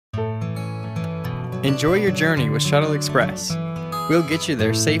Enjoy your journey with Shuttle Express. We'll get you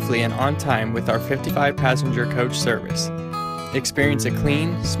there safely and on time with our 55-passenger coach service. Experience a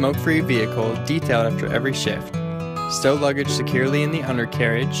clean, smoke-free vehicle detailed after every shift. Stow luggage securely in the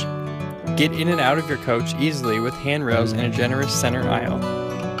undercarriage. Get in and out of your coach easily with handrails and a generous center aisle.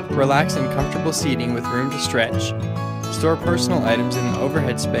 Relax in comfortable seating with room to stretch. Store personal items in the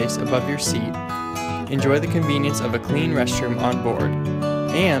overhead space above your seat. Enjoy the convenience of a clean restroom on board.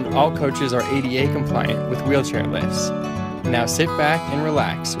 And all coaches are ADA compliant with wheelchair lifts. Now sit back and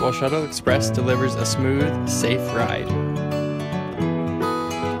relax while Shuttle Express delivers a smooth, safe ride.